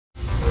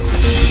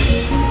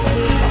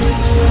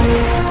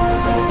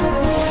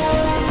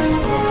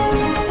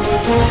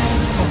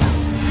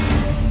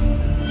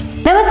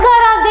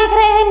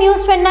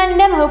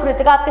India में हूँ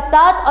कृतिका आपके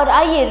साथ और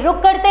आइए रुक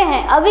करते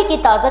हैं अभी की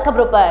ताज़ा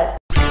खबरों पर।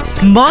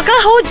 मौका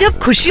हो जब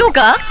खुशियों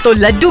का तो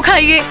लड्डू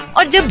खाइए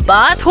और जब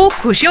बात हो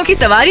खुशियों की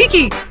सवारी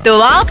की तो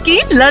आपकी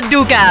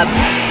लड्डू कैब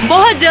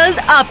बहुत जल्द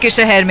आपके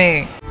शहर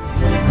में।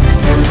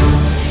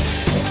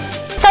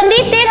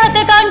 संदीप तेल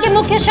हत्याकांड के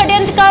मुख्य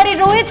षड्यंत्रकारी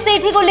रोहित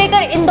सेठी को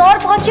लेकर इंदौर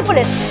पहुंची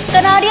पुलिस।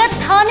 कनाड़िया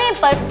थाने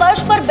पर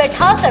फर्श पर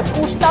बैठाकर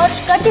पूछताछ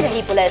करती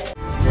रही पुलिस।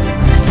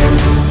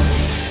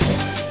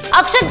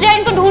 अक्षत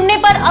जैन को ढूंढने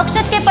पर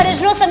अक्षत के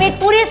परिजनों समेत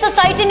पूरी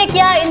सोसाइटी ने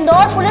किया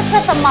इंदौर पुलिस का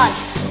सम्मान।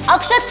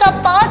 अक्षत का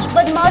 5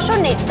 बदमाशों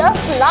ने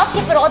 10 लाख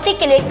की फिरौती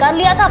के लिए कर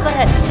लिया था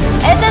अपहरण।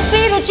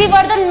 एसएसपी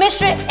रुचिवर्धन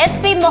मिश्र,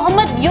 एसपी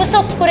मोहम्मद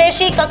यूसुफ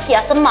कुरैशी का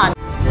किया सम्मान।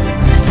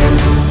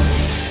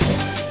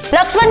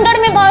 लक्ष्मणगढ़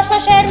में भाजपा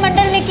शहर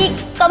मंडल ने की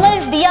कमल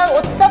दिया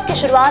उत्सव की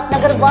शुरुआत।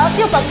 नगर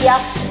वासियों का किया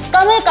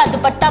कमल का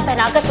दुपट्टा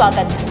पहनाकर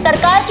स्वागत।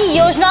 सरकार की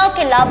योजनाओं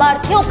के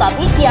लाभार्थियों का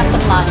भी किया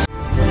सम्मान।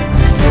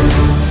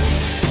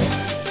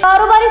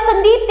 कारोबारी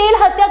संदीप तेल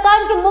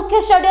हत्याकांड के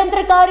मुख्य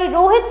षड्यंत्रकारी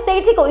रोहित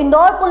सेठी को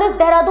इंदौर पुलिस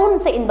देहरादून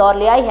से इंदौर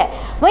ले आई है।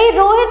 वहीं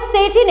रोहित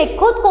सेठी ने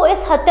खुद को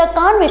इस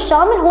हत्याकांड में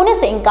शामिल होने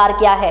से इनकार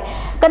किया है।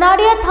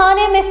 कनाड़िया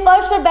थाने में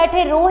फर्श पर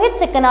बैठे रोहित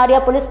से कनाड़िया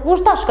पुलिस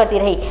पूछताछ करती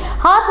रही।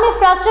 हाथ में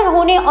फ्रैक्चर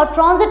होने और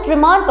ट्रांजिट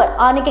रिमांड पर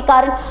आने के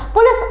कारण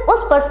पुलिस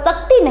उस पर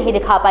सख्ती नहीं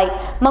दिखा पाई।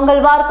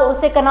 मंगलवार को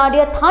उसे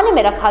कनाड़िया थाने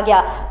में रखा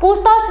गया।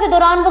 पूछताछ के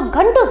दौरान वह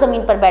घंटों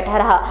जमीन पर बैठा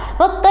रहा।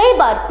 वह कई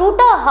बार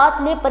टूटा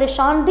हाथ ले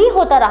परेशान भी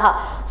होता रहा।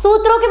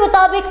 सूत्रों के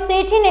मुताबिक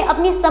सेठी ने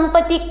अपनी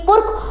संपत्ति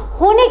कुर्क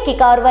होने की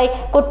कार्रवाई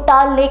को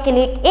टालने के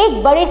लिए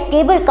एक बड़े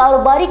केबल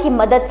कारोबारी की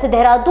मदद से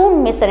देहरादून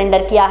में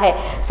सरेंडर किया है।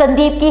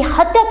 संदीप की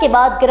हत्या के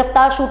बाद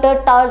गिरफ्तार shooter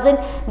torsion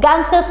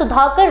gangster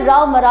Sudhakar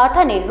Rao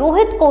Maratha ने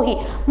रोहित को ही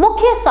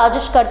मुख्य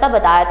साजिशकर्ता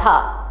बताया था।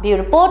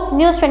 Bureau report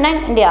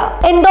News29 India.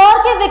 Indore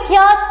के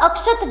विख्यात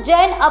अक्षत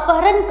जैन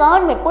अपहरण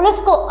कांड में पुलिस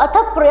को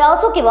अथक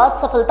प्रयासों के बाद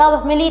सफलता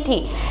मिली थी।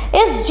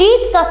 इस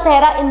जीत का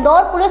सेहरा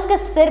इंदौर पुलिस के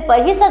सिर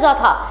पर ही सजा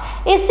था।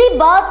 इसी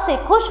बात से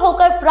खुश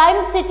होकर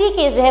प्राइम सिटी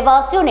के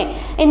रहवासियों ने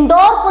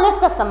इंदौर पुलिस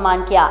का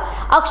सम्मान किया।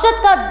 अक्षत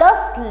का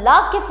 10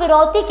 लाख की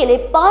फिरौती के लिए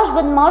 5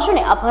 बदमाशों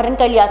ने अपहरण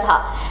कर लिया था।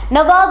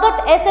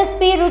 नवागत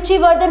एसएसपी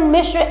रुचिवर्धन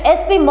मिश्र,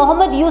 एसपी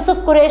मोहम्मद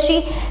यूसुफ कुरैशी,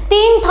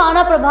 3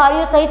 थाना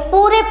प्रभारियों सहित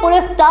पूरे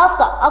पुलिस स्टाफ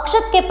का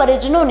अक्षत के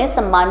परिजनों ने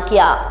सम्मान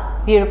किया।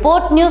 Bureau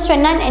report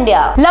News29 India.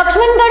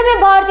 Laxmangarh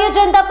में भारतीय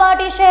जनता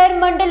पार्टी शहर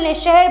मंडल ने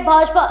शहर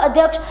भाजपा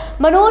अध्यक्ष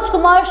मनोज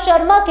कुमार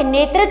शर्मा के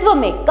नेतृत्व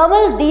में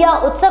कमल दिया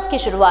उत्सव की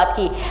शुरुआत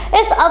की।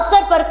 इस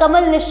अवसर पर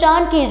कमल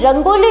निशान की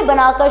रंगोली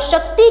बनाकर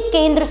शक्ति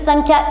केंद्र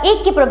संख्या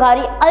 1 की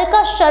प्रभारी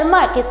अलका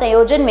शर्मा के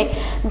संयोजन में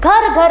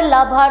घर घर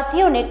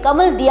लाभार्थियों ने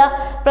कमल दिया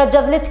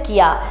प्रज्वलित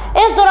किया।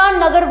 इस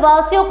दौरान नगर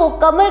वासियों को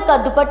कमल का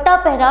दुपट्टा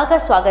पहनाकर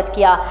स्वागत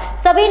किया।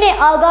 सभी ने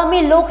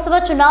आगामी लोकसभा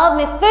चुनाव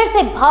में फिर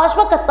से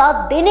भाजपा का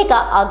साथ देने का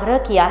आग्रह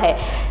किया है।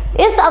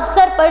 इस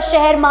अवसर पर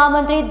शहर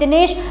महामंत्री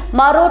दिनेश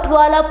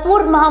मारोठवाला,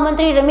 पूर्व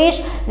महामंत्री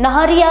रमेश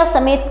नहरिया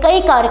समेत कई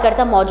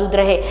कार्यकर्ता मौजूद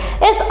रहे।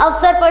 इस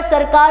अवसर पर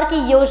सरकार की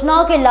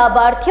योजनाओं के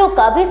लाभार्थियों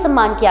का भी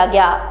सम्मान किया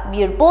गया।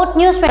 Bureau report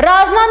news.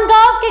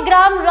 राजनांदगांव के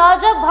ग्राम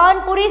राजा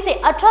भानपुरी से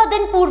 18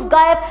 दिन पूर्व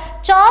गायब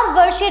 4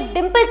 वर्षीय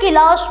डिंपल की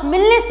लाश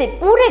मिलने से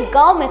पूरे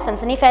गांव में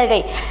सनसनी फैल गई।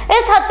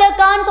 इस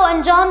हत्याकांड को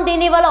अंजाम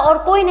देने वाला और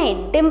कोई नहीं,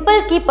 डिंपल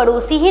की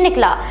पड़ोसी ही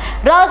निकला।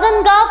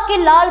 राजनांदगांव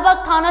के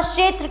लालबाग थाना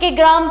क्षेत्र के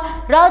ग्राम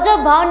राजा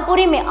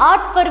भानपुरी में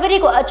 8 फरवरी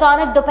को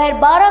अचानक दोपहर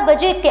 12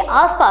 बजे के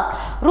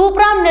आसपास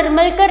रूपराम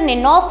निर्मलकर ने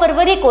 9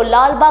 फरवरी को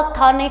लालबाग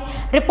थाने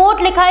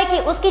रिपोर्ट लिखाई कि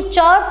उसकी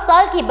 4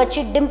 साल की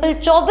बच्ची डिंपल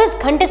 24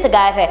 घंटे से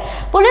गायब है।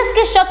 पुलिस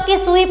के शक की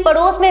सुई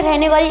पड़ोस में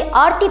रहने वाली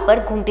आरती पर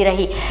घूमती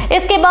रही।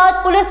 इसके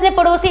बाद पुलिस ने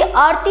पड़ोसी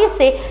आरती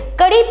से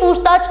कड़ी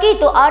पूछताछ की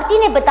तो आरती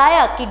ने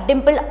बताया कि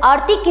डिंपल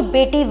आरती की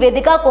बेटी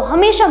वेदिका को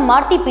हमेशा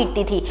मारती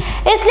पीटती थी।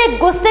 इसलिए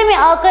गुस्से में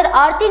आकर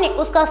आरती ने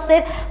उसका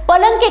सिर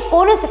पलंग के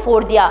कोने से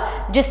फोड़ दिया,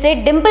 जिससे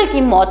डिंपल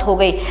की मौत हो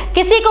गई।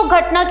 किसी को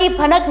घटना की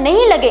भनक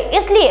नहीं लगे,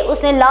 इसलिए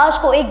उसने लाश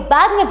को एक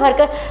बैग में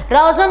भरकर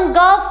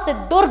राजनांदगांव से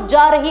दुर्ग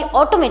जा रही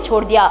ऑटो में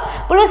छोड़ दिया।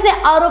 पुलिस ने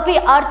आरोपी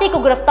आरती को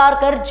गिरफ्तार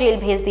कर जेल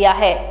भेज दिया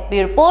है।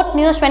 Bureau report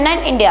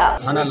News29 India.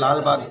 थाना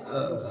लालबाग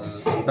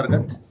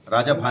अंतर्गत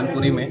राजा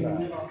भानपुरी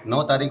में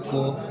 9 तारीख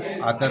को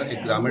आकर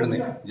एक ग्रामीण ने,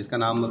 जिसका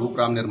नाम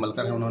रूपराम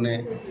निर्मलकर है, उन्होंने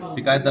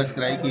शिकायत दर्ज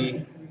कराई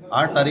कि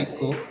 8 तारीख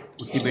को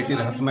उसकी बेटी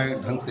रहस्यमय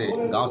ढंग से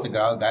गांव से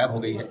गायब हो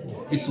गई है।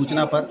 इस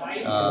सूचना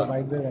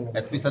पर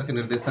एसपी सर के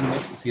निर्देशन में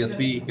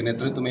सीएसपी के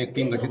नेतृत्व में एक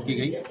टीम गठित की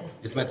गई,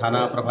 जिसमें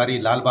थाना प्रभारी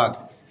लालबाग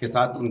के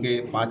साथ उनके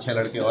 5-6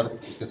 लड़के और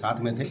उसके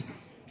साथ में थे।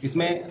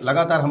 इसमें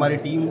लगातार हमारी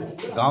टीम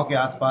गांव के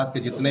आसपास के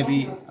जितने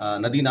भी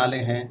नदी नाले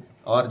हैं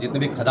और जितने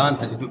भी खदान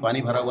हैं जिसमें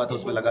पानी भरा हुआ था,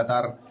 उसमें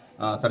लगातार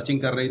सर्चिंग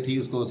कर रही थी,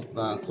 उसको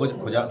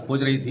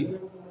खोज रही थी।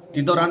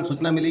 इस दौरान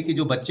सूचना मिली कि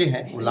जो बच्चे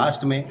हैं वो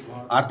लास्ट में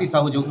आरती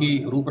साहू, जो कि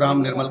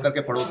रूपराम निर्मलकर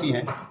के पड़ोसी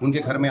हैं, उनके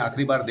घर में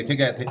आखिरी बार देखे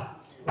गए थे।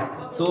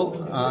 तो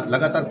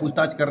लगातार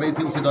पूछताछ कर रही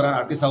थी। उसी दौरान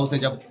आरती साहू से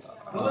जब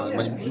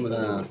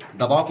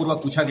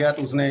दबावपूर्वक पूछा गया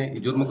तो उसने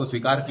जुर्म को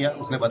स्वीकार किया।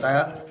 उसने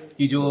बताया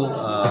कि जो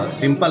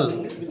डिंपल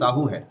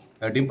साहू है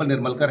डिम्पल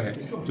निर्मलकर है,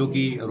 जो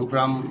कि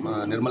रूपराम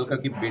निर्मलकर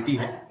की बेटी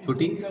है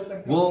छोटी,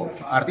 वो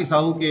आरती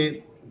साहू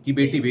की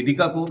बेटी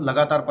वेदिका को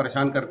लगातार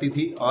परेशान करती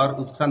थी और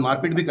उसके साथ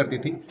मारपीट भी करती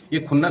थी। ये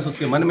खुन्नस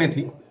उसके मन में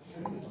थी।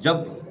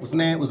 जब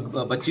उसने उस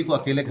बच्ची को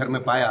अकेले घर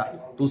में पाया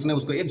तो उसने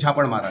उसको एक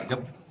झापड़ मारा।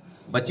 जब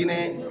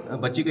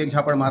बच्ची को एक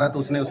झापड़ मारा तो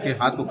उसने उसके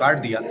हाथ को काट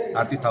दिया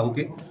आरती साहू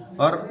के,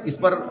 और इस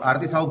पर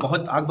आरती साहू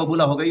बहुत आग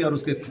बबूला हो गई और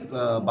उसके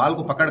बाल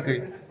को पकड़ के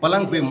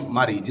पलंग पे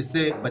मारी,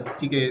 जिससे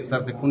बच्ची के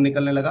सर से खून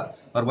निकलने लगा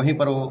और वहीं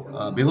पर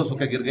वो बेहोश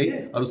होकर गिर गई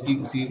और उसकी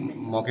उसी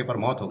मौके पर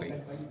मौत हो गई।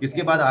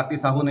 इसके बाद आरती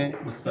साहू ने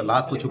उस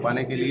लाश को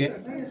छुपाने के लिए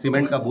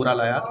सीमेंट का बोरा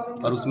लाया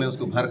और उसमें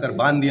उसको भर कर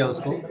बांध दिया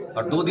उसको,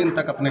 और 2 दिन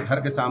तक अपने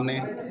घर के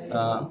सामने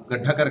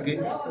गड्ढा करके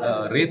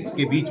रेत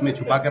के बीच में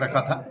छुपा के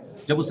रखा था।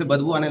 जब उसे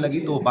बदबू आने लगी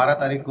तो 12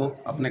 तारीख को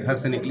अपने घर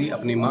से निकली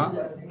अपनी माँ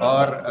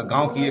और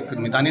गांव की एक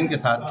मितानिन के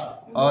साथ,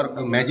 और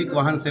मैजिक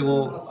वाहन से वो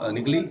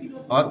निकली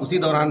और उसी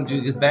दौरान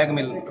जिस बैग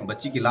में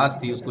बच्ची की लाश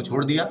थी उसको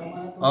छोड़ दिया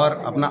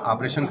और अपना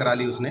ऑपरेशन करा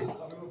ली उसने।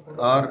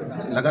 और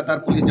लगातार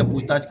पुलिस जब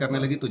पूछताछ करने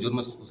लगी तो जुर्म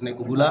उसने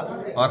कबूला,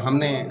 और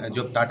हमने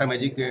जो टाटा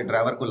मैजिक के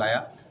ड्राइवर को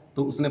लाया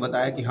तो उसने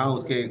बताया कि हाँ,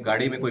 उसके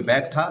गाड़ी में कोई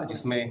बैग था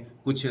जिसमें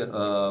कुछ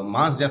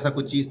मांस जैसा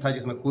कुछ चीज़ था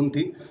जिसमें खून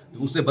थी,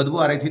 तो उससे बदबू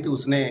आ रही थी तो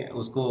उसने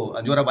उसको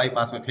अंजोरा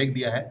बाईपास में फेंक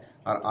दिया है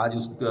और आज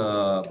उस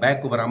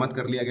बैग को बरामद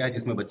कर लिया गया है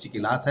जिसमें बच्ची की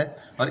लाश है।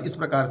 और इस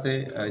प्रकार से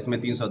इसमें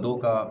 302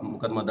 का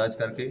मुकदमा दर्ज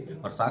करके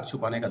और साक्ष्य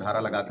छुपाने का धारा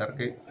लगा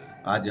करके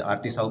आज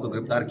आरती साहू को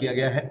गिरफ्तार किया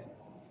गया है।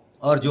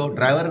 और जो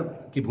ड्राइवर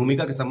की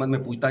भूमिका के संबंध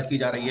में पूछताछ की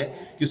जा रही है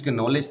कि उसके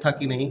नॉलेज था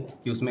कि नहीं,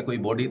 कि उसमें कोई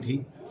बॉडी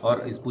थी,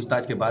 और इस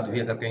पूछताछ के बाद भी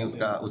अगर कहीं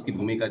उसकी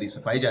भूमिका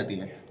पाई जाती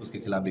है तो उसके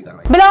खिलाफ भी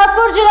कार्रवाई।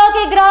 बिलासपुर जिला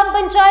के ग्राम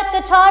पंचायत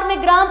कछार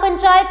में ग्राम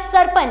पंचायत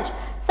सरपंच,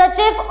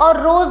 सचिव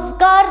और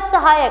रोजगार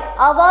सहायक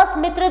आवास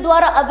मित्र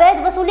द्वारा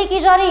अवैध वसूली की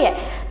जा रही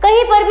है।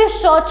 कहीं पर भी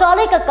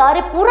शौचालय का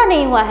कार्य पूरा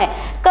नहीं हुआ है,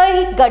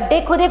 कहीं गड्ढे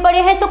खुदे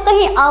पड़े हैं तो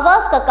कहीं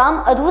आवास का काम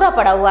अधूरा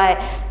पड़ा हुआ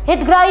है।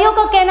 हितग्राहियों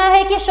का कहना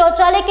है कि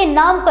शौचालय के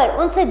नाम पर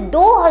उनसे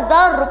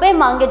 2000 रुपए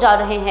मांगे जा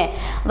रहे हैं,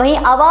 वहीं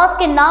आवास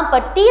के नाम पर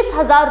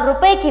 30,000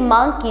 रुपए की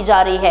मांग की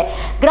जा रही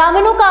है।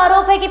 ग्रामीणों का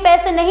आरोप है कि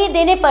पैसे नहीं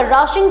देने पर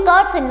राशन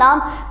कार्ड से नाम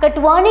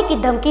कटवाने की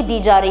धमकी दी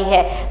जा रही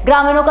है।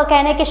 ग्रामीणों का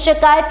कहना है कि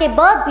शिकायत के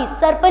बाद भी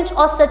सरपंच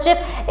और सचिव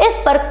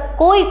इस पर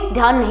कोई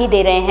ध्यान नहीं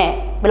दे रहे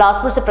हैं।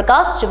 बिलासपुर से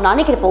प्रकाश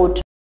चिवनानी की रिपोर्ट।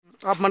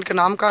 आप मन के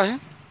नाम का है?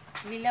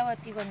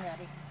 लीलावती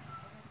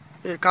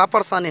बंजारी। ये का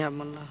परेशानी है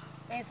मन?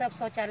 ये सब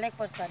शौचालय की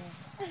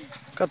परेशानी।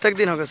 कतेक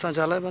दिन हो गए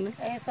शौचालय बने?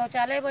 ये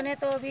शौचालय बने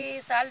तो अभी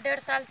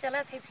 1.5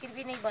 चला थे, फिर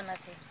भी नहीं बना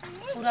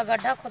थे। पूरा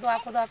गड्ढा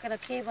खुदवा के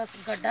रखे, बस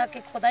गड्ढा के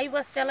खुदाई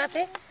बस चला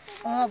थे,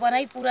 वहाँ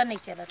बनाई पूरा नहीं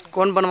चला थे।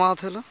 कौन बनवा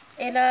थे?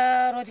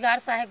 एला रोजगार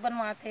सहायक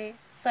बनवा थे,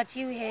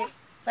 सचिव है,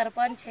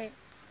 सरपंच है।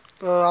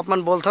 तो आप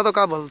मन बोलता तो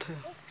क्या बोलते?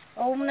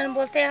 और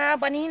बोलते हाँ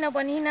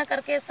बनी ना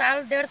करके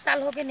 1.5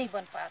 साल हो गए नहीं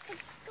बन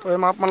पाते। तो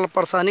एम आप मतलब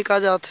परेशानी का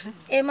जाते?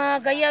 एमा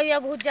गैया उया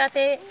घुस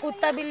जाते,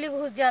 कुत्ता बिल्ली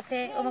घुस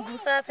जाते,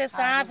 घुसा थे,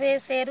 सांप है,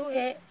 शेरू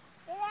है।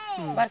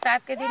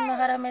 बरसात के दिन में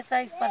हर हमेशा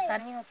इस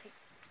परेशानी होती।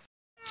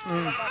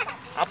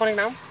 आपन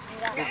नाम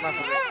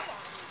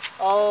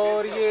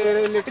और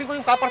ये इलेक्ट्रिक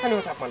को का परेशानी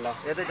होता है?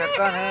 अपन ये तो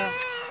ढक्कन है,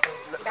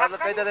 सब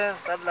कह दे रहे,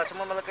 सब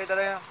लक्ष्मण वाला कह दे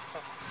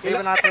रहे, ये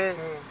बनाते।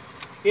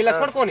 ये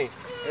लक्ष्मण कौन है?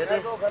 ये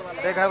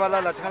देखा वाला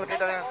लक्ष्मण कह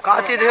दे। का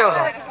चीज है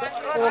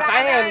वो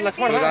काय है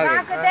लक्ष्मण?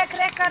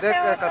 देख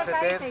करते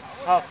थे।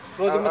 हां,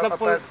 रोज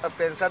मतलब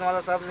पेंशन वाला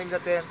सब नहीं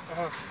देते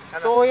हैं।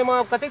 तो ये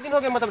मां कते दिन हो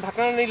गए मतलब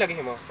ढक्कन नहीं लगे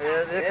है? मां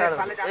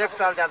 1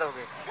 साल ज्यादा हो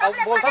गए। अब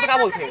बोलता तो क्या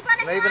बोलते?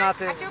 नहीं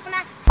बनाते।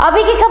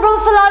 अभी की खबरों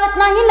में फिलहाल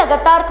इतना ही।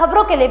 लगातार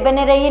खबरों के लिए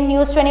बने रहिए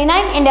न्यूज़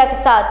 29 इंडिया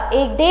के साथ।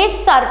 एक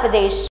देश सारे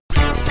प्रदेश।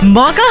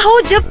 मौका हो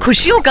जब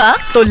खुशियों का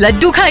तो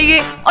लड्डू खाइए,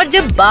 और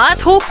जब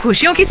बात हो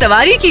खुशियों की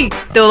सवारी की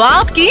तो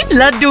आपकी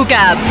लड्डू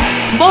कैब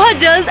बहुत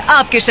जल्द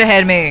आपके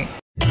शहर में।